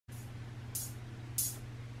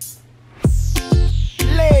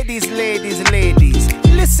Ladies,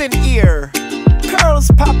 listen here.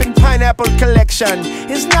 Curls Poppin Pineapple Collection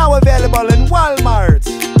is now available in Walmart.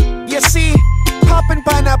 You see, Poppin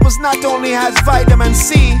Pineapples not only has vitamin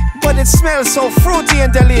C, but it smells so fruity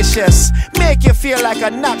and delicious, make you feel like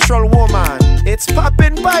a natural woman. It's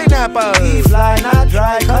Poppin Pineapple. Fly, not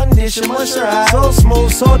dry, condition, moisturize. So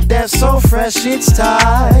smooth, so deft, so fresh, it's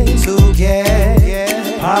time to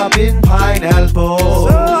get Poppin Pineapple.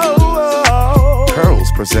 Curls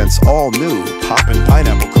presents all new Poppin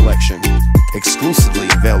Pineapple Collection, exclusively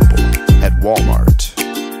available at Walmart.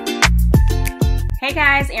 Hey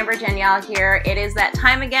guys, Janielle here. It is that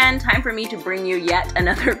time again, time for me to bring you yet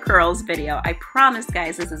another curls video. I promise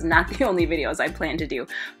guys, this is not the only videos I plan to do,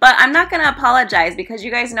 but I'm not gonna apologize because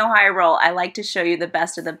you guys know how I roll. I like to show you the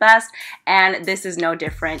best of the best, and this is no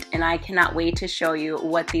different, and I cannot wait to show you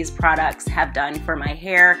what these products have done for my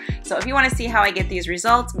hair. So if you wanna see how I get these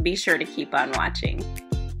results, be sure to keep on watching.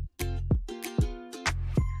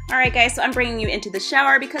 Alright guys, so I'm bringing you into the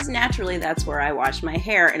shower because naturally that's where I wash my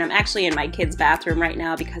hair, and I'm actually in my kid's bathroom right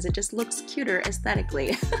now because it just looks cuter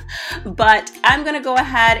aesthetically. But I'm gonna go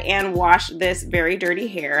ahead and wash this very dirty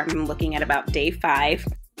hair. I'm looking at about day 5.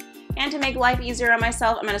 And to make life easier on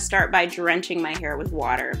myself, I'm gonna start by drenching my hair with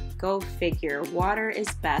water. Go figure, water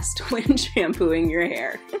is best when shampooing your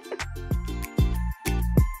hair.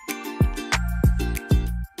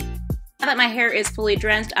 Now that my hair is fully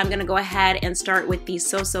drenched, I'm gonna go ahead and start with the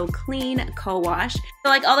So Clean Co-Wash. So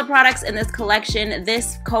like all the products in this collection,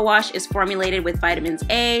 this co-wash is formulated with vitamins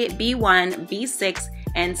A, B1, B6,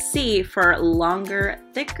 and C for longer,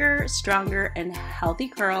 thicker, stronger, and healthy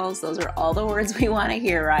curls. Those are all the words we wanna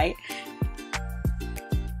hear, right?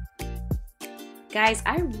 Guys,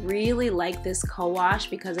 I really like this co-wash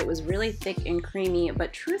because it was really thick and creamy,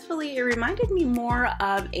 but truthfully, it reminded me more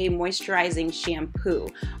of a moisturizing shampoo.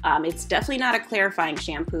 It's definitely not a clarifying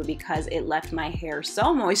shampoo because it left my hair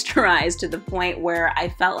so moisturized to the point where I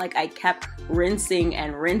felt like I kept rinsing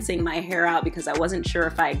and rinsing my hair out because I wasn't sure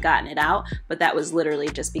if I had gotten it out, but that was literally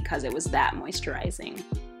just because it was that moisturizing.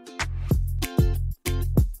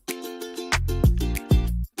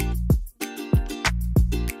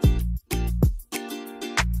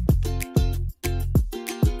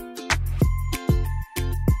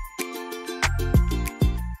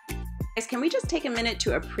 Can we just take a minute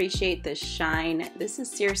to appreciate the shine? This is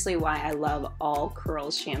seriously why I love all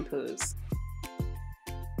curls shampoos.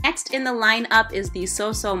 Next in the lineup is the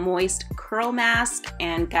So Moist Curl Mask,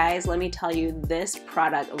 and guys, let me tell you, this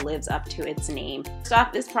product lives up to its name. First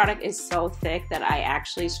off, this product is so thick that I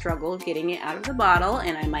actually struggled getting it out of the bottle,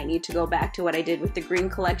 and I might need to go back to what I did with the green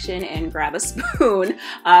collection and grab a spoon,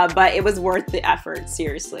 but it was worth the effort,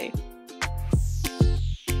 seriously.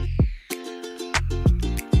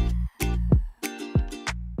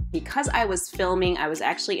 Because I was filming, I was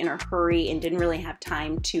actually in a hurry and didn't really have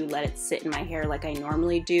time to let it sit in my hair like I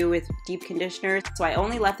normally do with deep conditioners. So I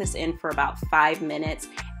only left this in for about 5 minutes.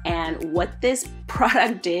 And what this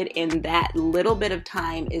product did in that little bit of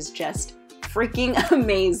time is just freaking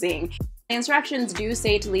amazing. The instructions do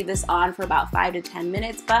say to leave this on for about 5 to 10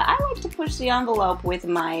 minutes, but I like to push the envelope with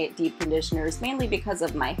my deep conditioners, mainly because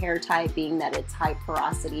of my hair type being that it's high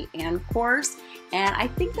porosity and coarse. And I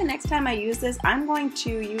think the next time I use this, I'm going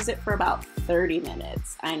to use it for about 30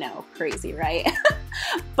 minutes. I know, crazy, right?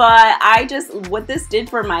 But what this did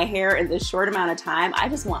for my hair in this short amount of time, I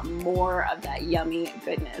just want more of that yummy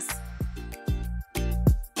goodness.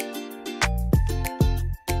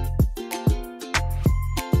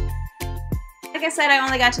 Like I said, I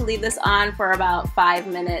only got to leave this on for about 5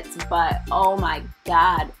 minutes, but oh my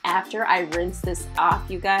god, after I rinsed this off,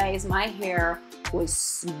 you guys, my hair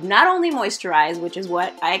was not only moisturized, which is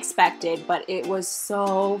what I expected, but it was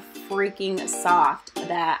so freaking soft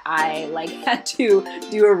that I had to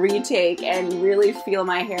do a retake and really feel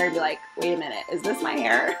my hair and be like, wait a minute, is this my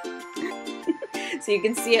hair? So you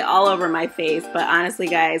can see it all over my face, but honestly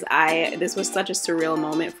guys, this was such a surreal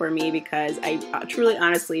moment for me because I truly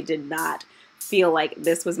honestly did not feel like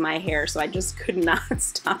this was my hair, so I just could not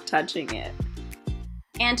stop touching it.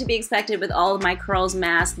 And to be expected with all of my curls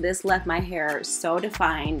masked, this left my hair so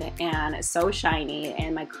defined and so shiny,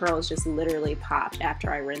 and my curls just literally popped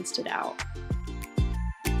after I rinsed it out.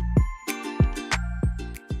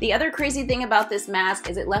 The other crazy thing about this mask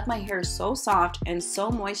is it left my hair so soft and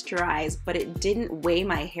so moisturized, but it didn't weigh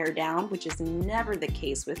my hair down, which is never the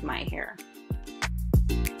case with my hair.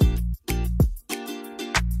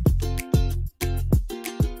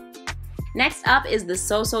 Next up is the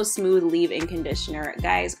So Smooth Leave-In Conditioner.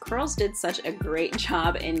 Guys, Curls did such a great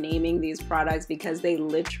job in naming these products because they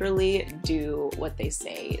literally do what they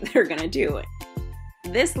say they're gonna do.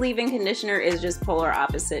 This leave-in conditioner is just polar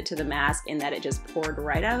opposite to the mask in that it just poured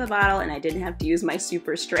right out of the bottle and I didn't have to use my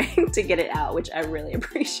super strength to get it out, which I really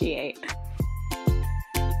appreciate.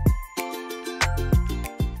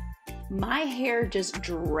 My hair just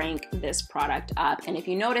drank this product up, and if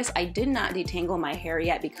you notice, I did not detangle my hair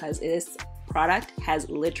yet because this product has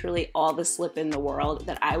literally all the slip in the world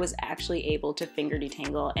that I was actually able to finger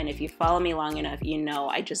detangle, and if you follow me long enough, you know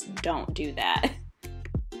I just don't do that.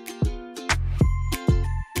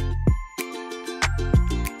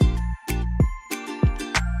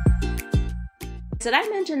 Did I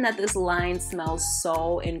mention that this line smells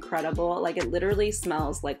so incredible? Like, it literally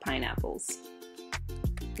smells like pineapples.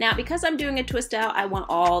 Now, because I'm doing a twist out, I want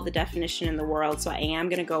all the definition in the world, so I am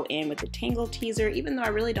going to go in with the Tangle Teaser, even though I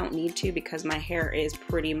really don't need to because my hair is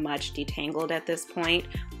pretty much detangled at this point.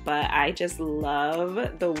 But I just love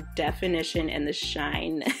the definition and the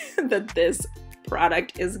shine that this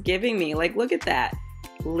product is giving me. Like, look at that.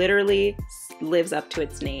 Literally lives up to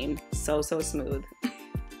its name. So smooth.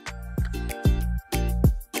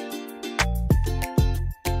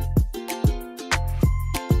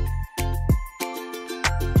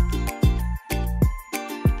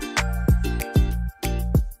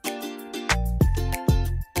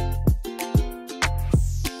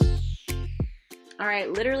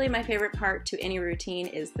 Alright, literally my favorite part to any routine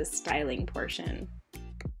is the styling portion.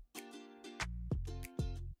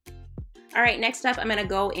 Alright, next up I'm going to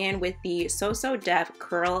go in with the So Def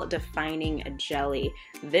Curl Defining Jelly.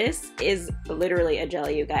 This is literally a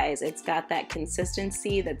jelly, you guys. It's got that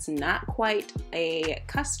consistency that's not quite a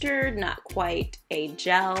custard, not quite a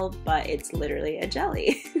gel, but it's literally a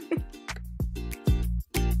jelly.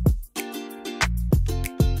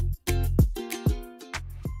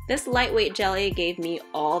 This lightweight jelly gave me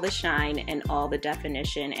all the shine and all the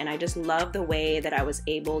definition, and I just love the way that I was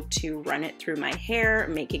able to run it through my hair,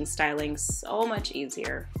 making styling so much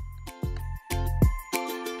easier.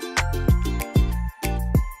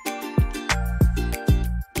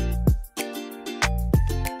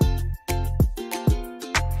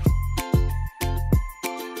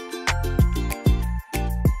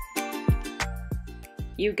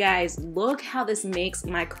 You guys, look how this makes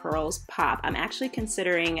my curls pop. I'm actually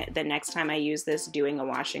considering the next time I use this doing a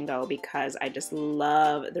wash and go because I just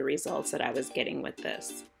love the results that I was getting with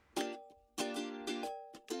this.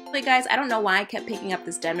 But guys, I don't know why I kept picking up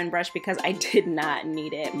this Denman brush because I did not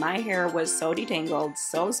need it. My hair was so detangled,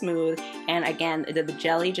 so smooth, and again, the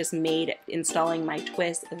jelly just made installing my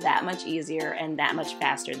twist that much easier and that much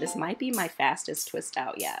faster. This might be my fastest twist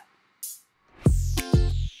out yet.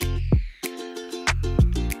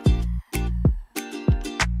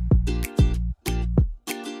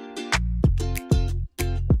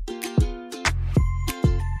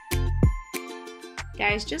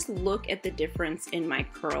 Guys, just look at the difference in my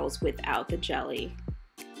curls without the jelly.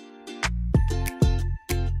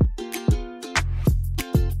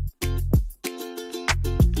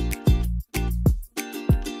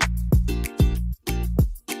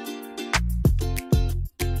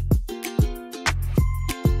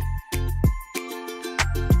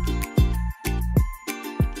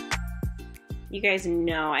 You guys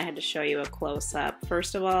know I had to show you a close-up.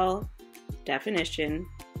 First of all, definition,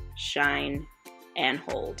 shine, and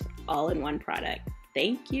hold all in one product.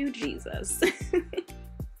 Thank you, Jesus.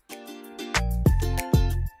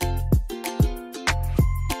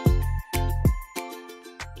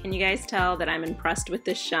 Can you guys tell that I'm impressed with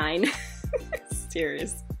this shine?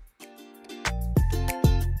 Serious.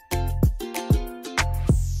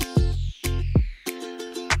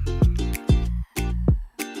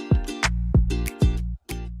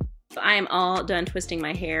 I am all done twisting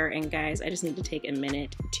my hair, and guys, I just need to take a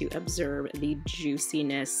minute to observe the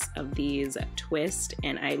juiciness of these twists,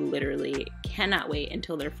 and I literally cannot wait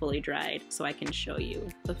until they're fully dried so I can show you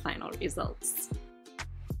the final results.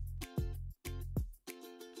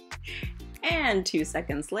 And 2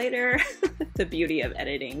 seconds later, the beauty of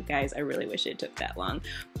editing. Guys, I really wish it took that long.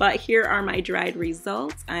 But here are my dried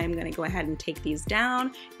results. I'm gonna go ahead and take these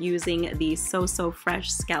down using the So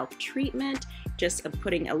Fresh Scalp Treatment. Just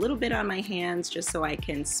putting a little bit on my hands just so I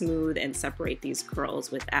can smooth and separate these curls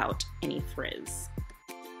without any frizz.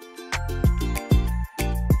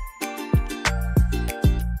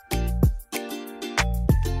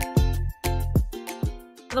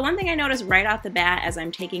 The one thing I noticed right off the bat as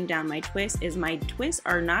I'm taking down my twists is my twists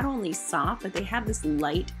are not only soft, but they have this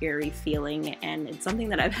light, airy feeling, and it's something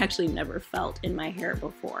that I've actually never felt in my hair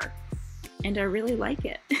before. And I really like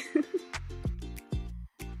it.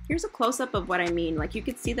 Here's a close-up of what I mean. Like, you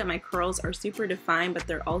can see that my curls are super defined, but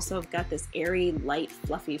they're also got this airy, light,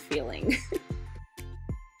 fluffy feeling.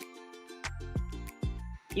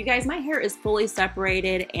 You guys, my hair is fully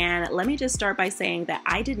separated, and let me just start by saying that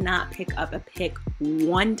I did not pick up a pick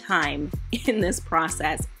one time in this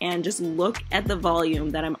process, and just look at the volume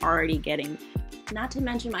that I'm already getting. Not to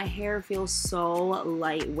mention my hair feels so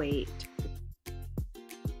lightweight.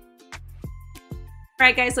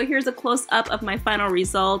 Alright guys, so here's a close-up of my final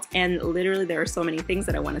result, and literally there are so many things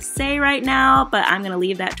that I want to say right now, but I'm going to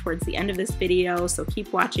leave that towards the end of this video, so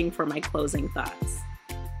keep watching for my closing thoughts.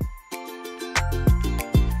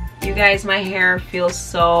 You guys, my hair feels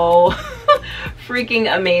so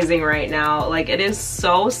freaking amazing right now. Like, it is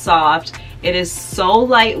so soft, it is so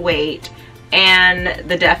lightweight, and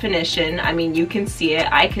the definition, I mean, you can see it,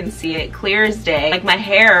 I can see it clear as day. Like, my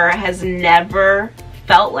hair has never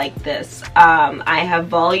felt like this. I have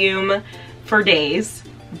volume for days,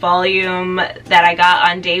 volume that I got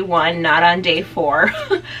on day 1, not on day 4.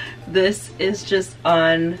 This is just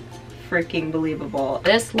unfreaking believable.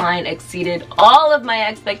 This line exceeded all of my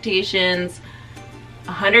expectations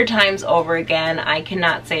 100 times over again. I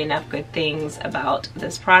cannot say enough good things about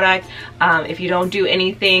this product. If you don't do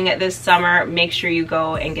anything this summer, make sure you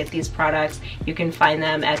go and get these products. You can find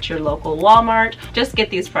them at your local Walmart. Just get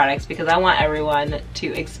these products because I want everyone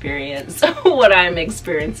to experience what I'm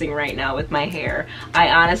experiencing right now with my hair. I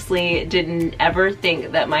honestly didn't ever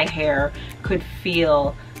think that my hair could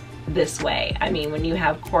feel this way. I mean, when you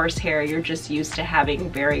have coarse hair, you're just used to having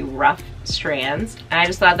very rough strands. And I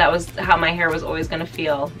just thought that was how my hair was always gonna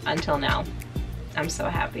feel until now. I'm so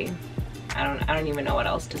happy. I don't even know what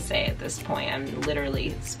else to say at this point. I'm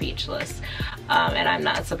literally speechless. And I'm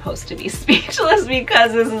not supposed to be speechless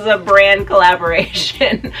because this is a brand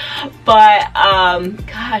collaboration. But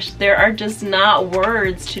gosh, there are just not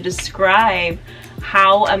words to describe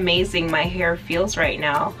how amazing my hair feels right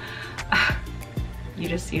now. You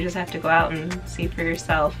just have to go out and see for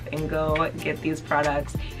yourself and go get these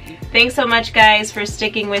products. Thanks so much guys for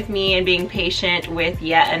sticking with me and being patient with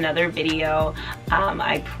yet another video.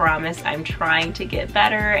 I promise I'm trying to get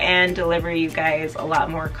better and deliver you guys a lot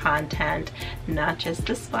more content, not just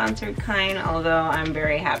the sponsored kind, although I'm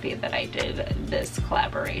very happy that I did this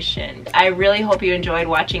collaboration. I really hope you enjoyed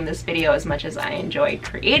watching this video as much as I enjoyed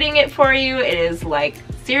creating it for you. It is like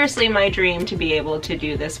seriously my dream to be able to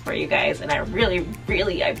do this for you guys, and I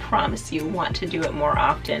really, I promise you, want to do it more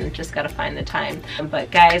often. Just gotta find the time.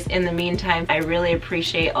 But guys, in the meantime, I really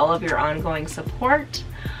appreciate all of your ongoing support.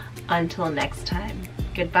 Until next time,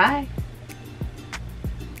 goodbye.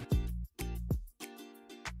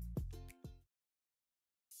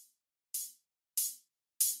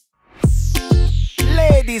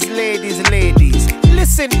 Ladies,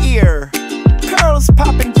 listen here. Curls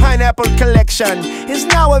Poppin Pineapple Collection is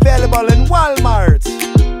now available in Walmart.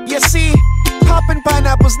 You see, Poppin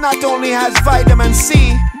Pineapples not only has vitamin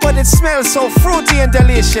C, but it smells so fruity and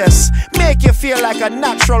delicious, make you feel like a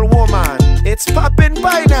natural woman. It's Poppin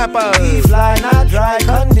Pineapple. Leaf line, not dry,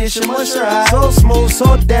 condition, moisturize. So smooth,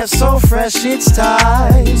 so deft, so fresh, it's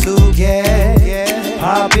time to get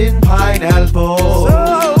Poppin Pineapple.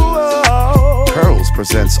 Curls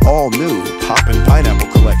presents all new Poppin Pineapple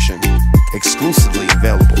Collection, exclusively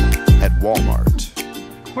available at Walmart.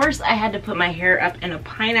 Of course, I had to put my hair up in a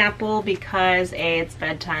pineapple because A, it's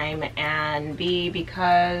bedtime, and B,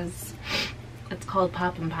 because it's called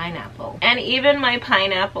Poppin Pineapple. And even my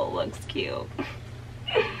pineapple looks cute.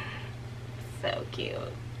 So cute.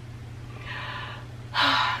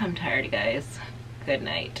 I'm tired, guys. Good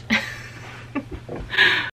night.